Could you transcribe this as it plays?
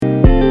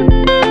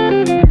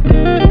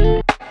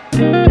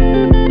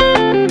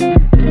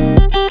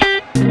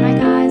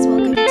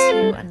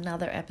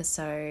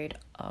episode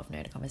of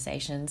Nerd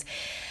Conversations.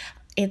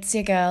 It's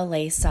your girl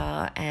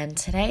Lisa, and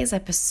today's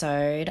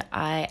episode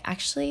I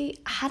actually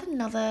had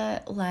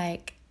another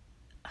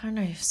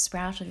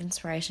sprout of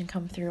inspiration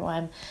come through.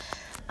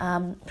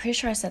 I'm pretty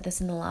sure I said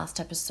this in the last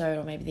episode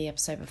or maybe the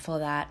episode before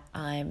that.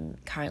 I'm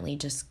currently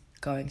just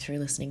going through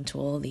listening to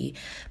all the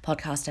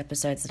podcast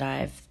episodes that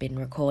I've been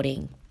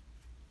recording.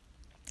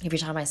 Every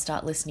time I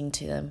start listening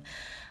to them,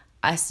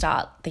 I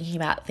start thinking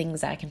about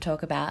things that I can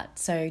talk about.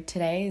 So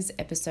today's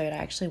episode, I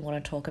actually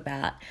want to talk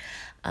about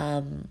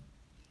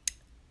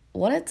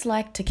what it's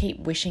like to keep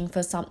wishing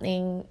for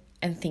something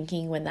and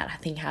thinking when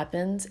that thing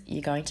happens,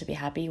 you're going to be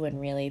happy when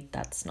really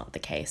that's not the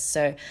case.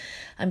 So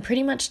I'm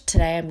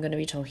going to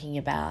be talking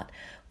about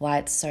why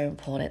it's so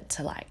important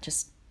to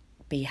just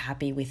be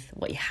happy with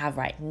what you have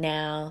right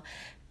now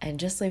and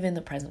just live in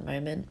the present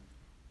moment.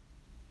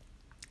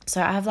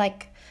 So I have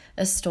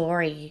a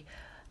story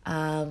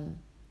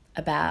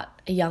about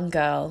a young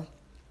girl.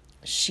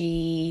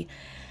 She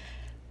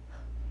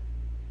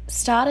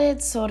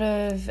started sort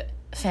of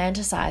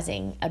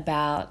fantasizing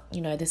about,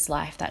 this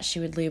life that she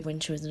would live when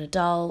she was an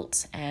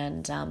adult.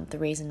 And the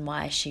reason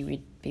why she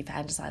would be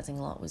fantasizing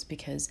a lot was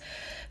because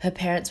her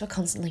parents were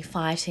constantly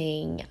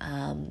fighting.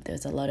 There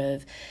was a lot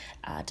of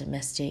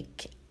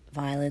domestic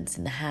violence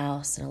in the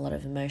house and a lot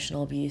of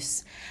emotional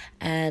abuse.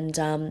 And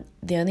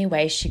the only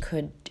way she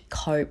could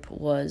cope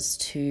was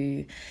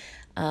to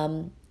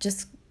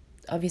just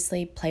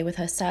obviously play with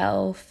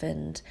herself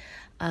and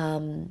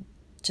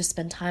just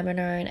spend time on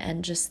her own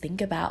and just think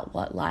about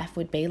what life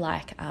would be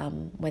like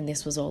when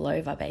this was all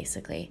over,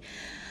 basically.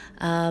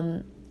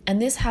 And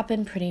this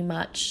happened pretty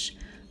much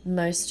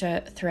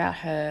throughout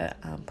her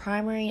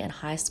primary and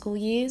high school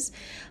years.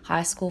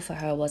 High school for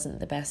her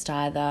wasn't the best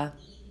either.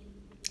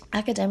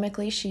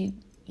 Academically, she,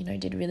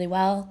 did really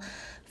well.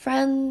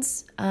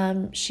 Friends,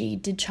 she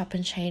did chop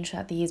and change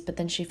throughout the years, but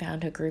then she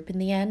found her group in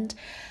the end.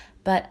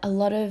 But a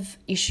lot of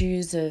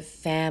issues of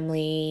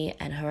family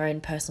and her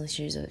own personal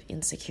issues of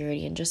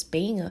insecurity and just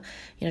being,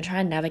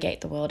 trying to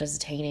navigate the world as a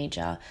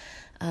teenager,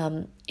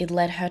 it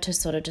led her to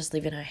sort of just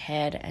live in her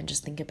head and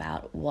just think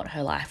about what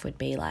her life would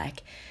be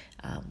like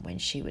when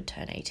she would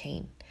turn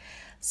 18.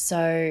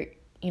 So,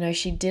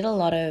 she did a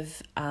lot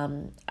of,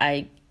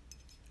 I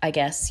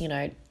guess,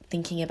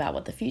 thinking about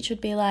what the future would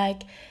be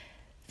like,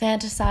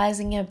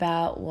 fantasizing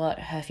about what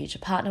her future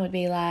partner would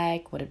be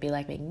like, what it'd be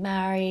like being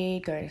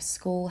married, going to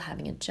school,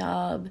 having a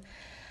job.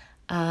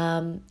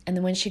 And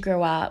then when she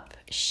grew up,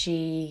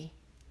 she,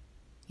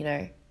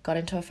 got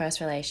into her first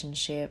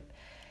relationship,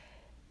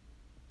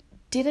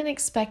 didn't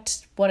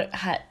expect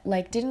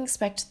didn't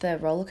expect the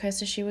roller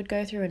coaster she would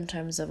go through in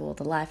terms of all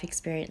the life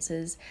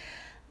experiences.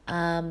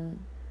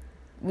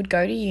 Would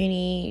go to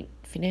uni,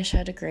 finish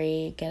her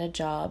degree, get a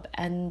job,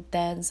 and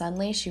then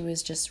suddenly she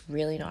was just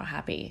really not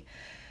happy.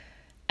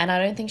 And I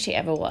don't think she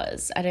ever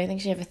was. I don't think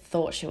she ever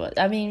thought she was.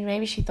 I mean,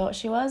 maybe she thought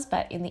she was,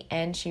 but in the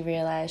end, she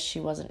realized she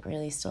wasn't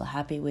really still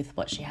happy with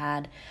what she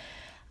had.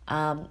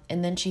 And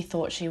then she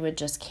thought she would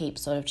just keep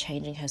sort of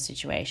changing her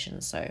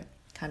situation. So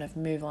kind of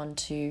move on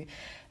to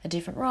a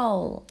different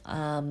role,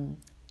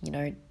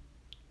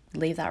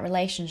 leave that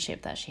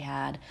relationship that she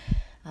had,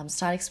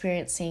 start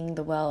experiencing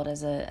the world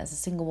as a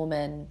single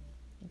woman,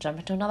 jump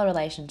into another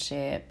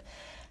relationship,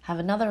 have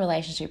another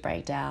relationship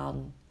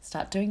breakdown,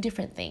 start doing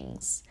different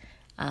things.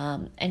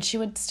 And she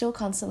would still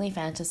constantly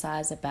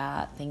fantasize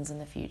about things in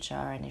the future,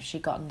 and if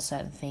she'd gotten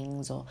certain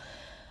things or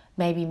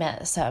maybe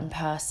met a certain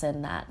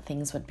person, that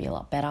things would be a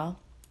lot better.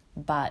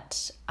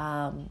 But,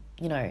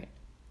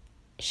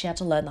 she had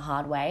to learn the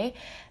hard way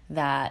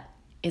that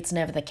it's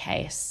never the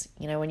case.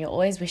 When you're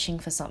always wishing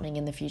for something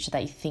in the future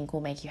that you think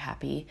will make you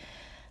happy,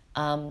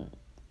 for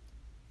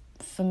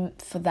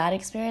that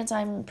experience,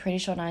 I'm pretty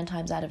sure 9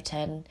 times out of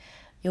 10,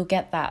 you'll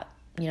get that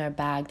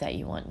bag that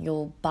you want.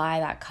 You'll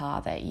buy that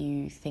car that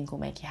you think will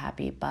make you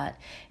happy, but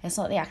it's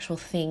not the actual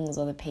things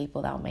or the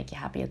people that will make you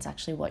happy. It's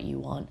actually what you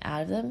want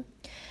out of them.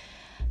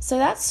 So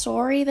that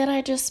story that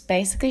I just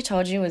basically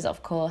told you is,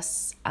 of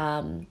course,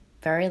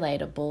 very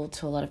relatable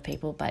to a lot of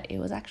people, but it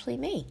was actually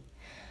me.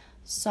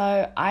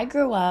 So I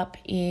grew up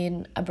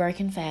in a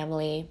broken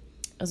family.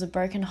 It was a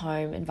broken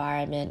home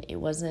environment. It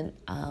wasn't,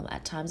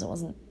 at times it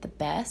wasn't the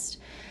best.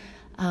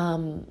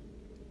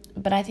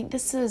 But I think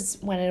this is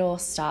when it all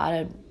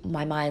started,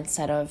 my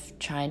mindset of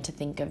trying to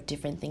think of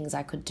different things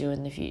I could do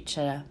in the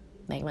future to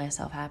make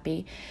myself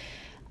happy.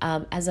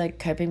 As a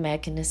coping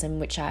mechanism,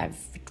 which I've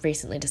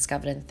recently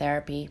discovered in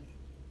therapy.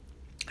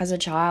 As a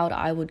child,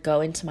 I would go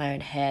into my own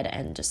head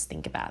and just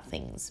think about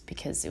things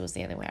because it was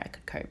the only way I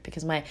could cope,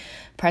 because my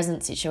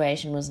present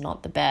situation was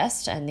not the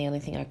best and the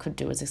only thing I could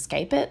do was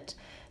escape it.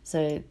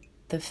 So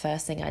the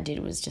first thing I did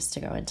was just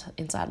to go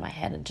inside my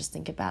head and just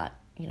think about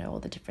all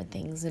the different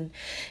things. And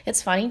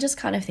it's funny just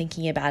kind of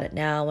thinking about it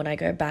now. When I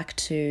go back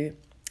to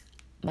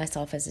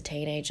myself as a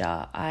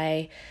teenager,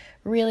 I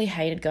really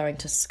hated going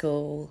to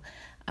school.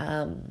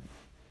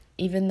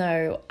 Even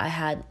though I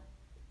had,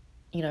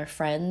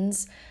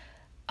 friends,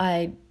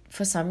 I,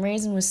 for some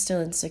reason, was still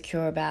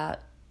insecure about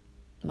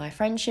my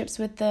friendships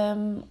with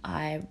them.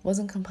 I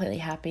wasn't completely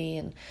happy,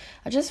 and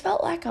I just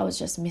felt like I was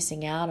just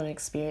missing out on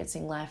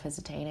experiencing life as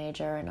a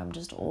teenager, and I'm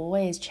just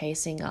always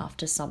chasing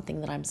after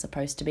something that I'm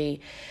supposed to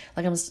be.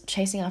 Like, I'm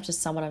chasing after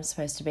someone I'm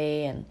supposed to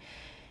be, and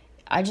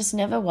I just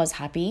never was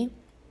happy.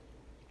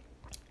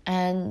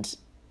 And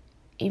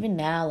even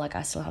now, like,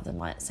 I still have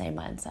the same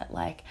mindset.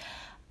 Like,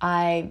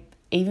 I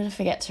even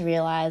forget to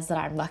realize that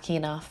I'm lucky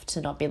enough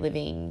to not be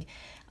living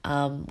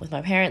with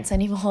my parents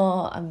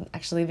anymore. I'm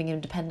actually living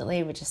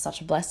independently, which is such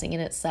a blessing in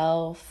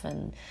itself.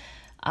 And,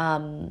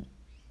 I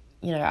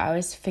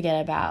always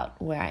forget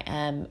about where I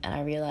am, and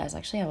I realize I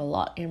actually have a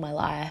lot in my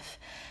life.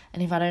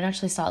 And if I don't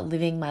actually start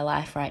living my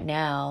life right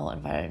now,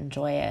 and if I don't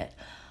enjoy it,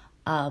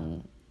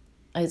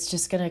 it's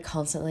just going to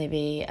constantly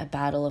be a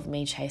battle of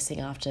me chasing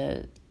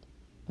after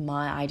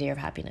my idea of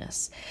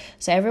happiness.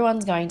 So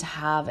everyone's going to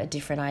have a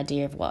different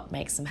idea of what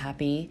makes them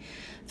happy.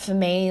 For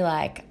me,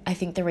 like, I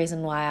think the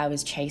reason why I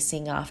was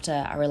chasing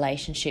after a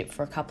relationship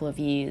for a couple of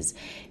years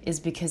is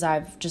because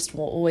I've just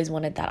always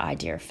wanted that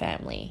idea of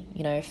family.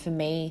 For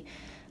me,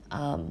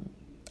 I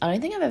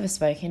don't think I've ever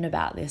spoken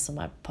about this on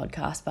my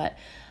podcast, but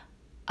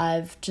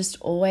I've just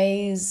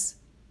always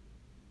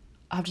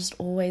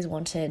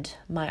wanted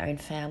my own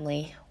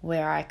family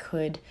where I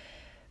could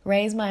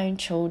raise my own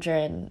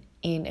children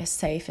in a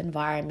safe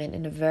environment,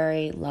 in a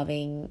very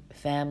loving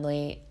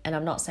family. And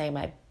I'm not saying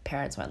my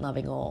parents weren't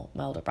loving, or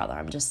my older brother.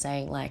 I'm just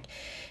saying, like,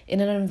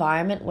 in an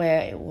environment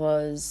where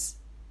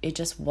it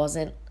just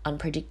wasn't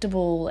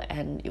unpredictable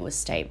and it was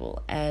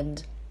stable.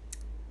 And,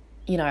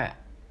 I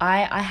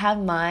have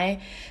my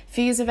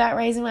fears about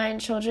raising my own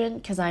children,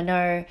 because I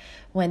know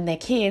when they're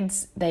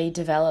kids,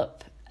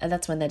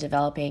 that's when they're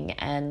developing,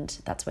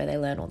 and that's where they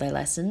learn all their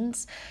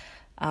lessons.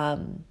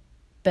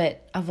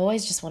 But I've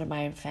always just wanted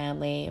my own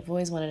family. I've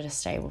always wanted a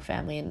stable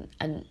family.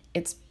 And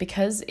it's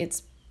because it's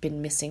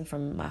been missing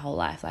from my whole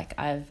life. Like,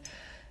 I've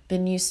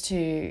been used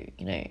to,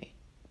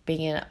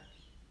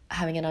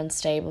 having an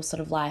unstable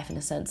sort of life, in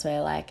a sense where,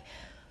 like,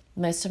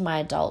 most of my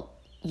adult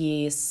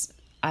years,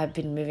 I've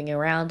been moving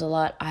around a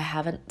lot. I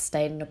haven't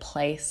stayed in a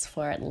place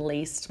for at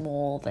least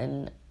more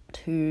than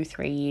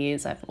 2-3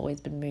 years. I've always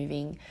been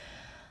moving.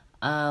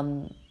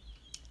 And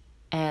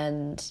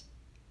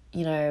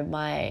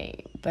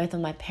both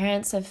of my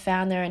parents have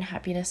found their own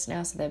happiness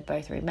now, so they're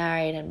both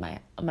remarried, and my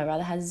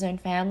brother has his own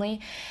family.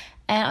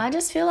 And I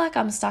just feel like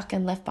I'm stuck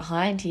and left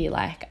behind here.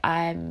 Like,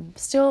 I'm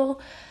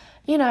still,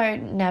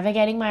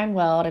 navigating my own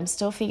world. I'm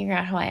still figuring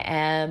out who I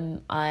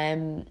am.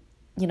 I'm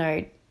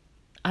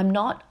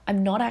not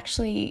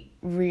actually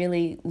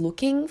really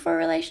looking for a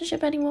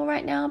relationship anymore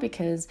right now,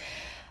 because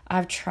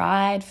I've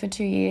tried for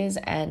 2 years,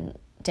 and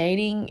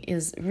dating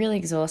is really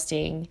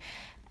exhausting.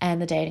 And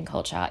the dating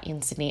culture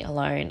in Sydney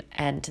alone,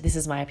 and this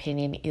is my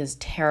opinion, is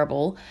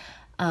terrible.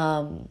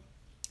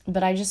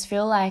 But I just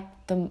feel like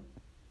the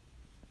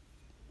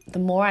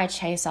more I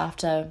chase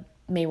after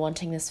me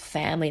wanting this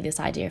family, this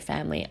idea of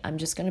family, I'm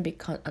just going to be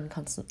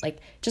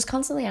just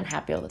constantly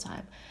unhappy all the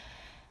time.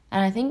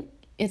 And I think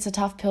it's a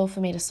tough pill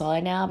for me to swallow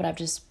now, but I've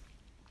just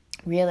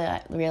really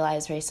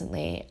realized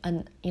recently,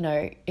 and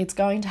it's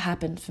going to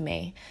happen for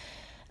me.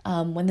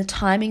 When the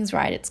timing's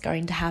right, it's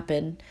going to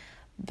happen.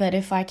 But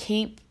if I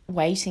keep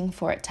waiting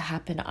for it to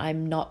happen,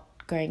 I'm not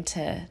going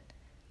to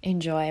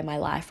enjoy my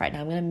life right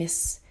now. I'm going to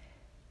miss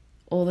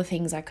all the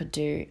things I could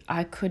do.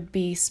 I could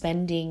be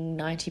spending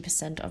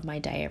 90% of my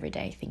day every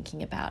day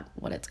thinking about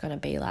what it's going to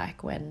be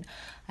like when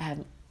I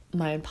have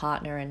my own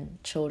partner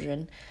and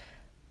children,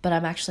 but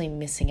I'm actually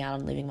missing out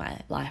on living my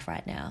life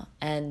right now.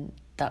 And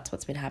that's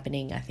what's been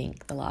happening, I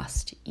think, the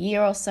last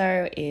year or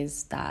so,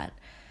 is that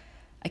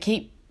I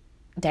keep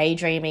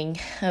daydreaming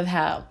of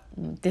how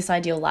this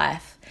ideal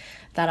life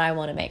that I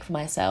want to make for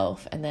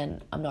myself, and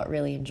then I'm not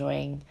really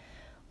enjoying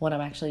what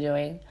I'm actually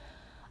doing.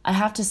 I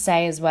have to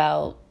say as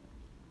well,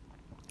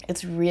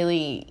 it's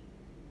really,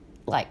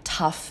 like,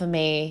 tough for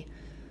me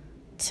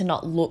to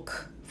not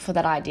look for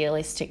that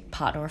idealistic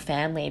partner or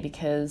family,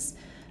 because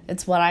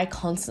it's what I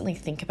constantly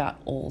think about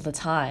all the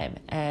time.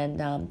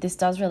 And this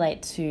does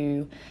relate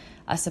to,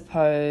 I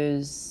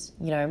suppose,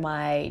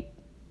 the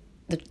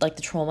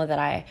trauma that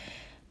I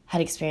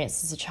had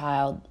experienced as a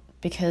child,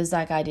 because,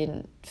 like, I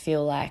didn't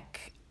feel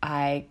like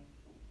I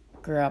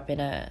grew up in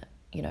a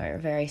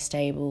very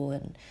stable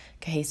and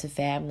cohesive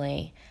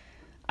family.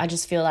 I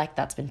just feel like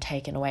that's been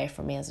taken away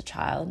from me as a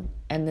child,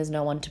 and there's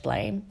no one to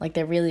blame. Like,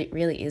 there really,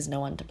 really is no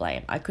one to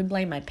blame. I could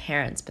blame my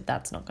parents, but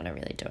that's not going to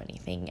really do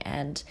anything.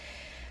 And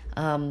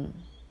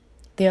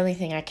the only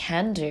thing I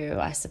can do,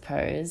 I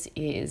suppose,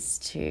 is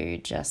to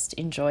just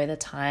enjoy the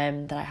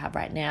time that I have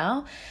right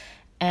now.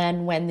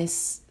 And when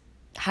this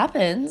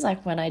happens,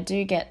 like when I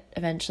do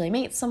eventually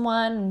meet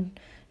someone,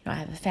 I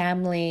have a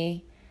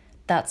family,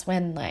 that's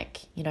when,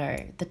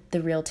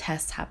 the real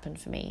tests happen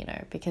for me,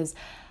 because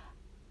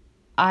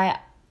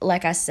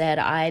like I said,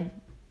 I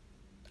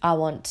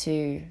want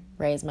to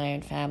raise my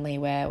own family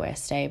where we're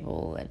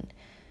stable, and,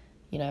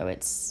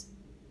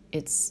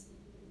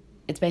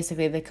 it's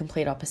basically the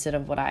complete opposite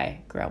of what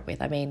I grew up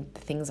with. I mean, the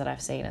things that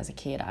I've seen as a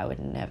kid, I would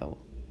never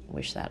wouldn't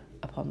wish that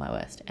upon my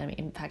worst enemy.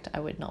 In fact, I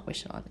would not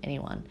wish it on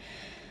anyone.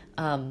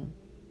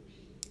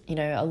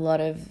 A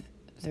lot of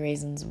the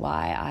reasons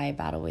why I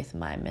battle with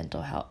my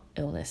mental health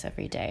illness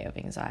every day of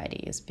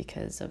anxiety is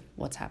because of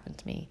what's happened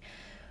to me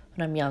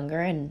when I'm younger,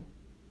 and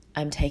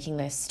I'm taking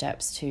those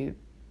steps to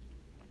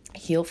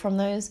heal from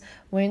those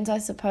wounds, I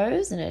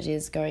suppose, and it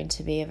is going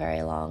to be a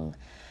very long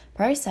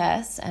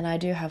process, and I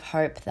do have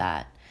hope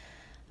that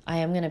I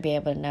am going to be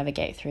able to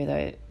navigate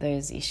through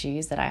those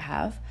issues that I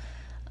have.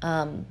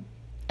 I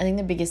think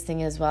the biggest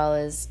thing as well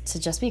is to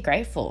just be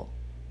grateful,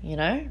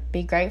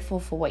 be grateful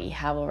for what you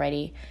have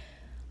already.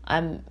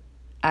 I'm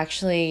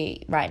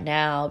actually right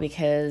now,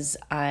 because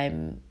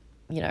I'm,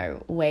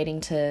 waiting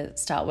to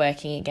start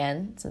working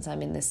again, since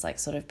I'm in this like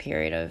sort of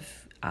period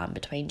of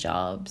between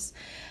jobs.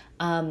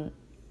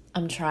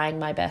 I'm trying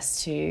my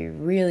best to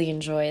really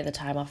enjoy the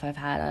time off I've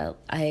had.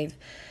 I've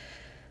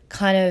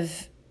kind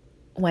of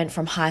went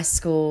from high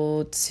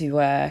school to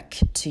work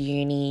to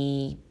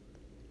uni,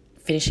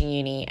 finishing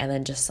uni, and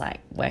then just like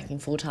working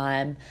full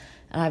time.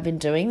 And I've been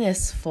doing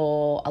this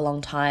for a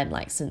long time,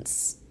 like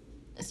since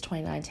it's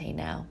 2019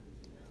 now,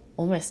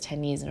 almost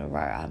 10 years in a row.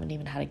 I haven't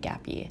even had a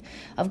gap year.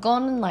 I've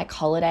gone on like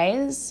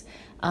holidays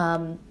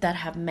that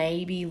have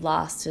maybe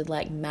lasted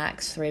like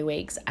max 3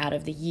 weeks out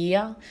of the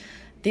year.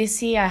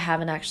 This year I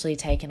haven't actually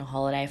taken a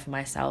holiday for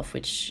myself,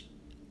 which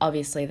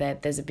obviously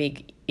there's a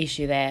big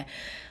issue there.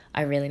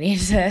 I really need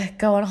to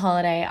go on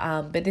holiday.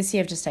 But this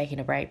year I've just taken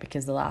a break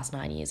because the last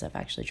 9 years I've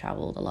actually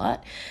traveled a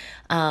lot.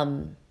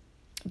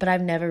 But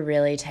I've never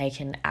really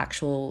taken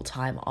actual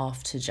time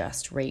off to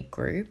just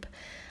regroup.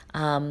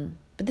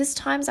 But this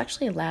time's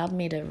actually allowed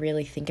me to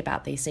really think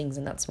about these things,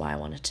 and that's why I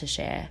wanted to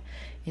share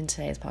in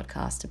today's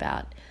podcast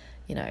about,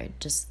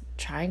 just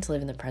trying to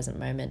live in the present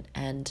moment.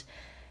 And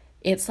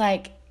it's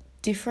like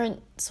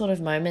different sort of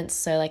moments.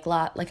 So like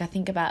I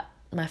think about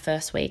my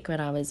first week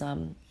when I was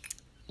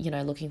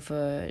looking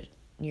for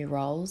new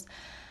roles.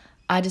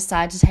 I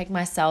decided to take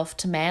myself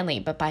to Manly,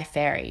 but by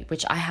ferry,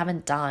 which I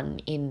haven't done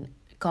in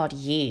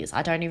years.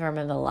 I don't even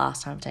remember the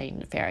last time taking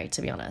the ferry,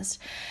 to be honest.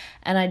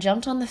 And I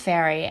jumped on the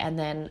ferry, and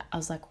then I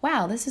was like,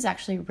 wow, this is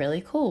actually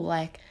really cool.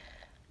 Like,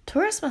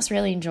 tourists must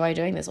really enjoy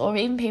doing this, or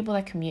even people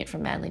that commute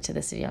from Manly to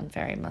the city on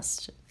ferry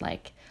must,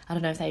 like, I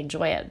don't know if they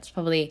enjoy it. It's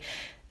probably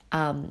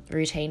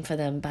routine for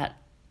them, but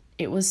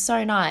it was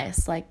so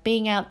nice, like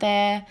being out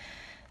there,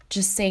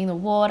 just seeing the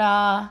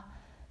water,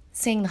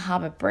 seeing the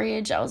Harbour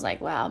Bridge. I was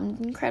like, wow, I'm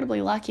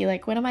incredibly lucky.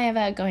 Like, when am I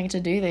ever going to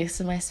do this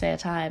in my spare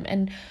time?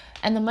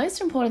 And the most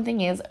important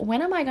thing is,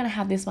 when am I going to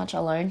have this much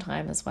alone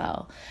time as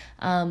well?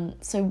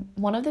 So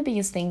one of the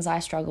biggest things I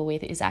struggle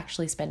with is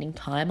actually spending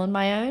time on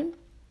my own.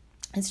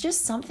 It's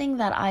just something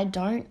that I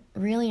don't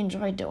really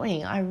enjoy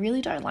doing. I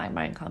really don't like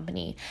my own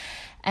company.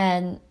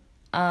 And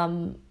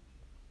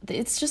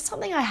it's just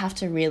something I have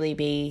to really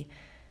be,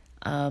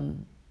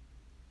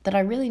 that I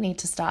really need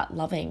to start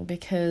loving,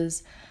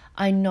 because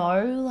I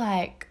know,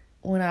 like,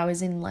 when I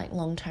was in like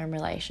long-term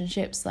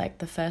relationships, like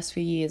the first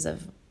few years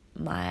of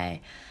my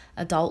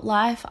adult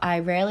life, I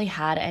rarely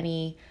had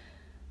any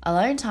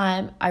alone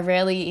time. I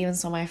rarely even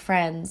saw my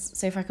friends.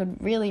 So if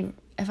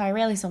I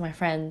rarely saw my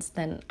friends,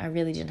 then I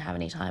really didn't have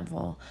any time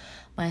for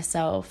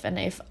myself. And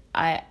if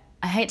I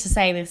hate to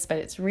say this, but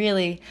it's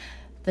really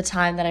the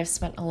time that I've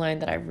spent alone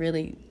that I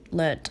really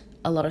learnt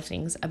a lot of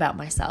things about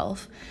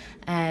myself.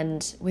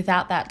 And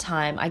without that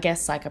time, I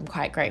guess, like, I'm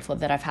quite grateful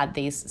that I've had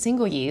these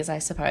single years, I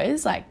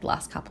suppose, like the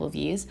last couple of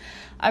years.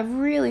 I've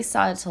really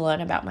started to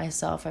learn about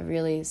myself. I've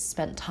really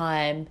spent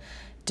time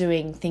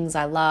doing things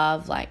I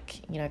love,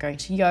 like, going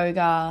to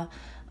yoga,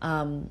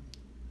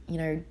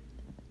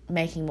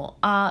 making more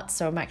art.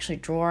 So I'm actually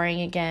drawing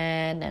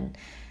again, and,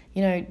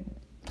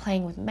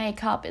 playing with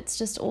makeup. It's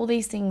just all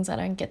these things I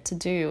don't get to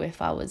do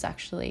if I was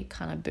actually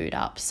kind of booed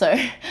up. So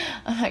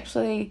I'm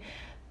actually,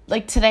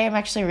 like, today I'm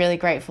actually really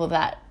grateful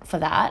for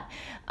that.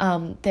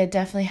 There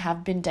definitely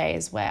have been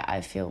days where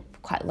I feel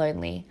quite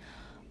lonely,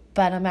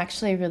 but I'm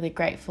actually really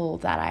grateful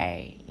that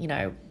I,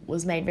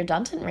 was made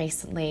redundant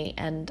recently,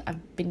 and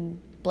I've been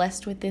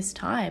blessed with this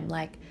time.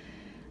 Like,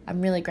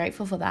 I'm really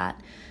grateful for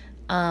that.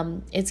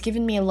 It's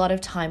given me a lot of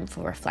time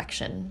for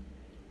reflection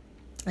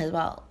as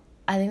well.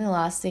 I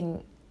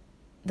think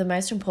the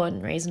most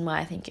important reason why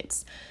I think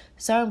it's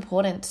so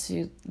important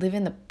to live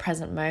in the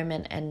present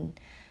moment and,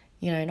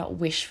 not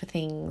wish for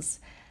things,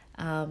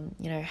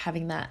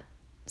 having that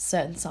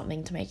certain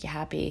something to make you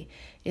happy,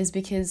 is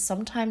because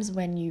sometimes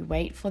when you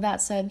wait for that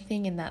certain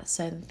thing and that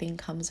certain thing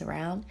comes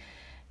around,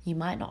 you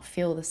might not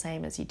feel the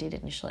same as you did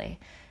initially.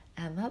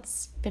 And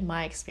that's been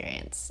my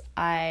experience.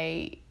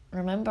 I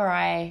remember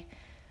I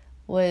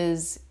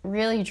was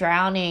really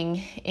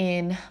drowning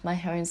in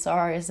my own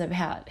sorrows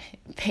about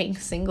being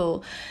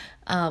single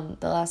the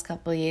last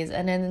couple of years.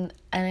 And then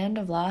at the end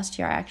of last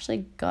year, I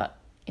actually got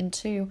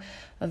into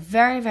a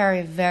very,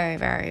 very, very,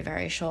 very,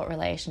 very short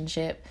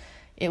relationship.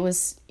 It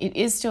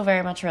is still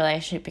very much a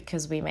relationship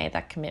because we made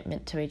that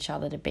commitment to each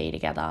other to be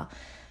together.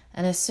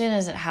 And as soon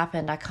as it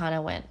happened, I kind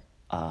of went,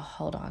 oh,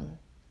 hold on.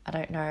 I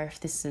don't know if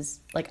this is,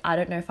 like, I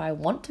don't know if I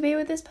want to be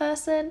with this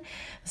person.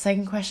 The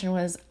second question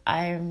was,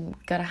 I'm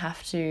going to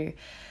have to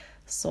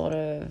sort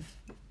of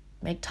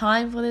make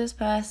time for this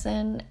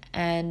person.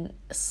 And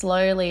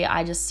slowly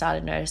I just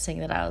started noticing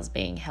that I was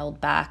being held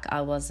back.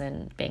 I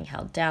wasn't being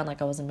held down.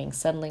 Like, I wasn't being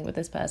settling with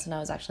this person. I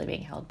was actually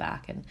being held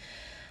back. And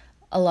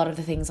a lot of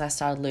the things I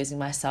started losing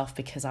myself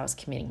because I was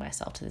committing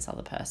myself to this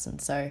other person.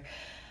 So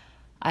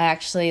I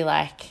actually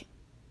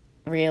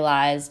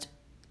realized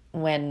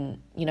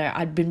when,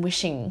 I'd been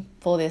wishing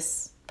for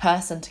this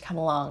person to come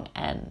along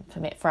and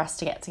for us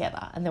to get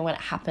together. And then when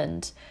it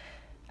happened,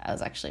 I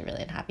was actually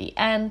really unhappy.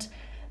 And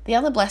the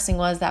other blessing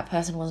was that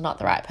person was not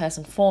the right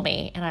person for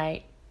me. And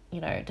I,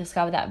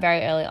 discovered that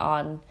very early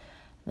on.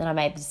 Then I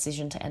made the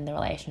decision to end the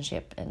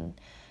relationship. And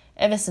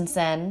ever since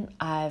then,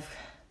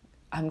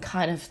 I'm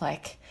kind of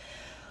like,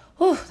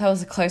 oh, that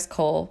was a close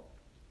call.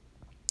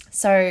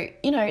 So,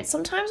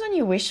 sometimes when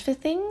you wish for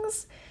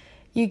things,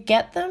 you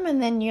get them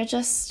and then you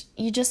just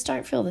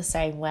don't feel the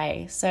same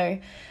way. So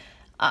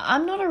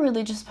I'm not a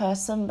religious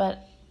person,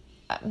 but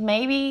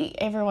maybe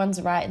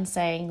everyone's right in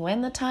saying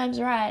when the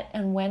time's right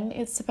and when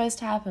it's supposed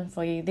to happen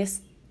for you,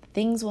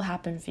 things will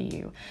happen for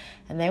you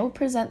and they will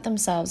present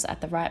themselves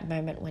at the right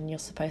moment when you're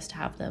supposed to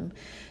have them.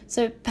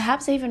 So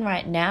perhaps even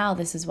right now,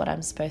 this is what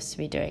I'm supposed to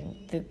be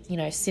doing.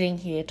 Sitting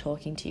here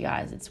talking to you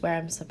guys, it's where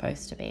I'm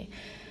supposed to be.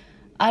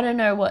 I don't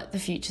know what the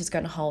future's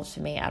going to hold for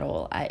me at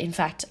all. In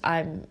fact,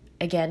 I'm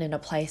again in a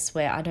place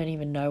where I don't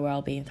even know where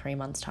I'll be in 3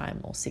 months'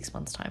 time or 6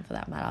 months' time for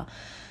that matter.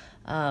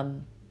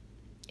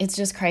 It's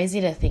just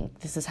crazy to think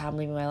this is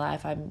happening in my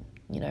life.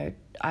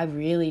 I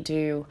really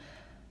do,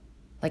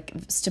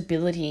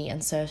 stability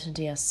and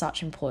certainty are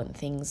such important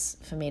things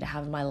for me to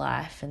have in my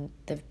life, and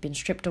they've been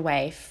stripped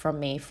away from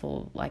me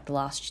for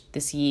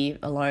this year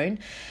alone.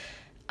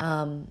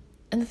 And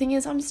the thing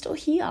is, I'm still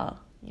here.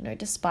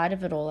 Despite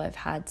of it all, I've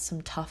had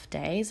some tough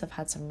days. I've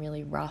had some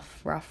really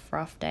rough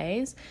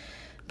days.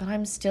 But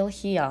I'm still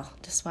here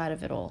despite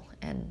of it all,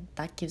 and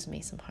that gives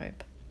me some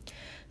hope.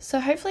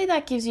 So hopefully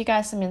that gives you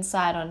guys some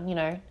insight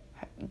on,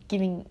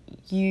 giving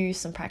you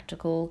some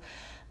practical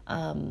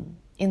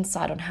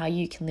insight on how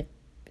you can live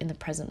in the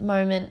present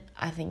moment.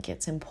 I think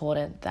it's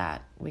important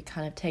that we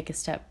kind of take a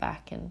step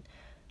back and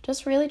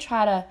just really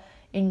try to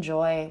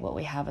enjoy what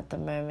we have at the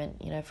moment.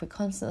 If we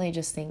constantly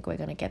just think we're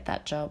going to get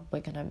that job,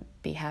 we're going to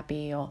be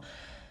happy, or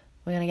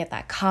we're going to get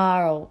that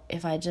car, or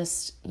if I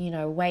just,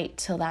 wait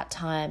till that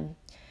time,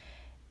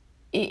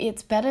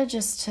 it's better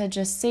just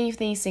to see if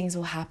these things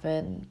will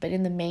happen. But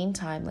in the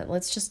meantime,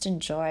 let's just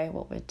enjoy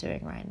what we're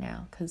doing right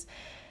now, because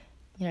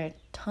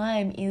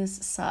time is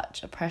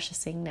such a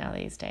precious thing now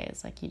these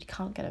days. You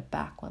can't get it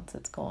back once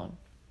it's gone.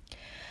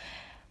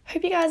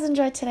 Hope you guys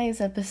enjoyed today's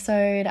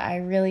episode. I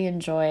really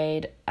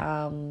enjoyed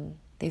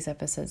these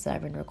episodes that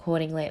I've been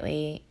recording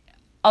lately.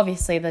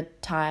 Obviously the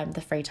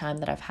free time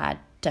that I've had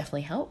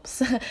definitely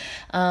helps.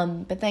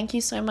 But thank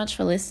you so much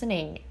for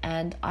listening,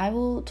 and I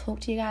will talk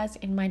to you guys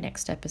in my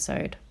next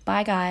episode.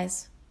 Bye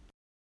guys.